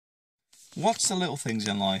What's the little things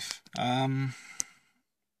in life?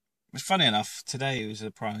 It's funny enough, today was a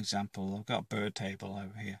prime example. I've got a bird table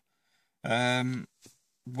over here. Um,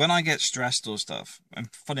 when I get stressed or stuff, and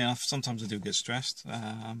funny enough, sometimes I do get stressed,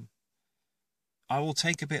 I will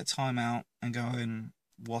take a bit of time out and go and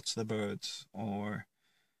watch the birds or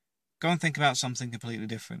go and think about something completely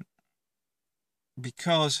different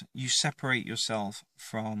because you separate yourself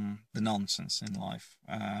from the nonsense in life.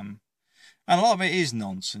 And a lot of it is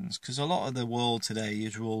nonsense because a lot of the world today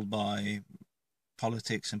is ruled by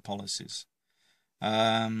politics and policies.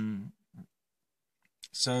 Um,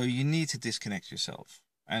 so you need to disconnect yourself.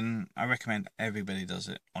 And I recommend everybody does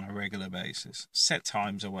it on a regular basis. Set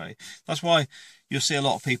times away. That's why you'll see a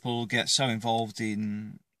lot of people get so involved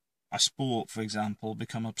in a sport, for example,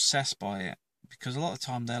 become obsessed by it. Because a lot of the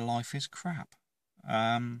time their life is crap.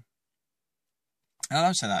 And I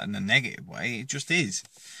don't say that in a negative way, it just is.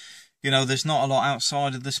 There's not a lot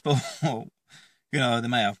outside of the sport. They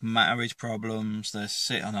may have marriage problems, they're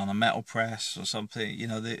sitting on a metal press or something.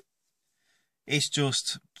 It's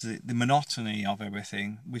just the monotony of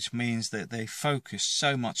everything, which means that they focus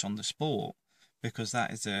so much on the sport because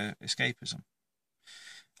that is their escapism.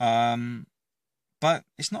 But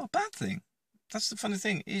it's not a bad thing. That's the funny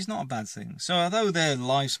thing. It's not a bad thing. So although their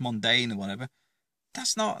life's mundane or whatever,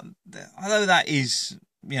 that's not, although that is,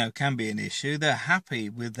 can be an issue, they're happy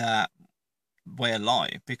with that way of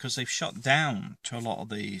life because they've shut down to a lot of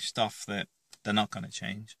the stuff that they're not going to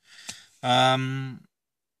change. But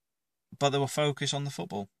they will focus on the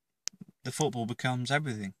football. The football becomes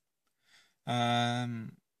everything.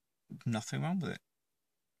 Nothing wrong with it.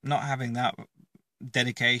 Not having that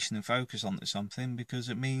dedication and focus onto something because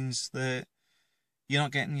it means that you're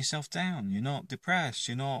not getting yourself down. You're not depressed.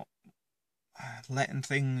 You're not letting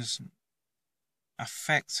things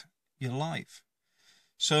affect your life.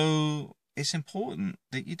 So it's important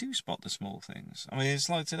that you do spot the small things. I mean, it's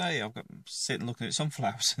like today, I've got sitting looking at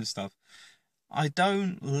sunflowers and stuff. I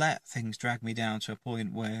don't let things drag me down to a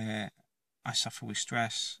point where I suffer with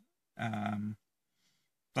stress.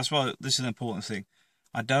 That's why this is an important thing.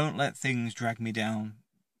 I don't let things drag me down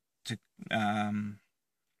to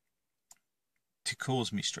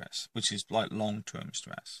cause me stress, which is like long-term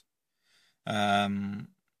stress.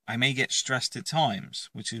 I may get stressed at times,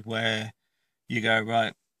 which is where you go,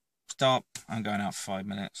 right, stop, I'm going out for 5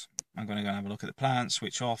 minutes. I'm going to go and have a look at the plants,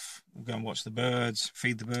 switch off, go and watch the birds,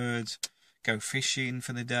 feed the birds, go fishing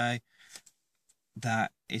for the day.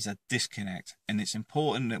 That is a disconnect. And it's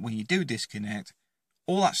important that when you do disconnect,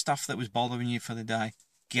 all that stuff that was bothering you for the day,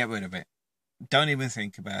 get rid of it. Don't even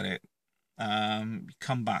think about it.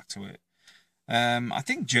 Come back to it. I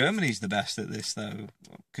think Germany's the best at this, though,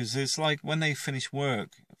 because it's like when they finish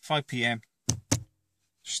work, 5 p.m,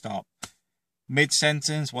 stop.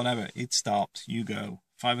 Mid-sentence, whatever, it stops, you go.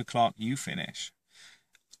 5 o'clock, you finish.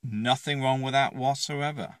 Nothing wrong with that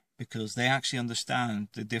whatsoever, because they actually understand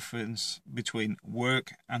the difference between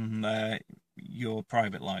work and your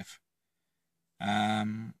private life.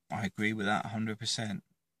 I agree with that 100%.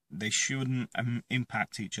 They shouldn't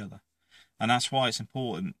impact each other. And that's why it's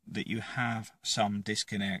important that you have some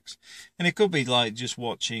disconnects. And it could be like just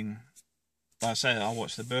watching, like I say, I'll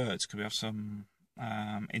watch the birds, could have some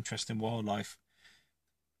interesting wildlife.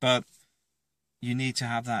 But you need to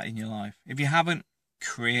have that in your life. If you haven't,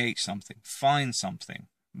 create something, find something.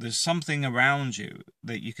 There's something around you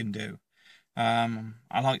that you can do. I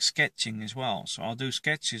like sketching as well, so I'll do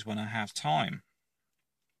sketches when I have time.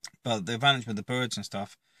 But the advantage with the birds and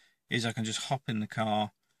stuff is I can just hop in the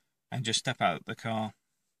car and just step out of the car,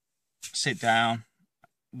 sit down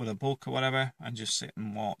with a book or whatever, and just sit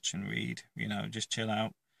and watch and read, just chill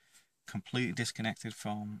out, completely disconnected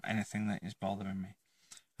from anything that is bothering me.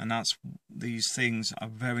 And these things are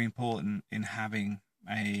very important in having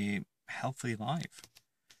a healthy life.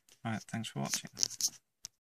 Right, thanks for watching.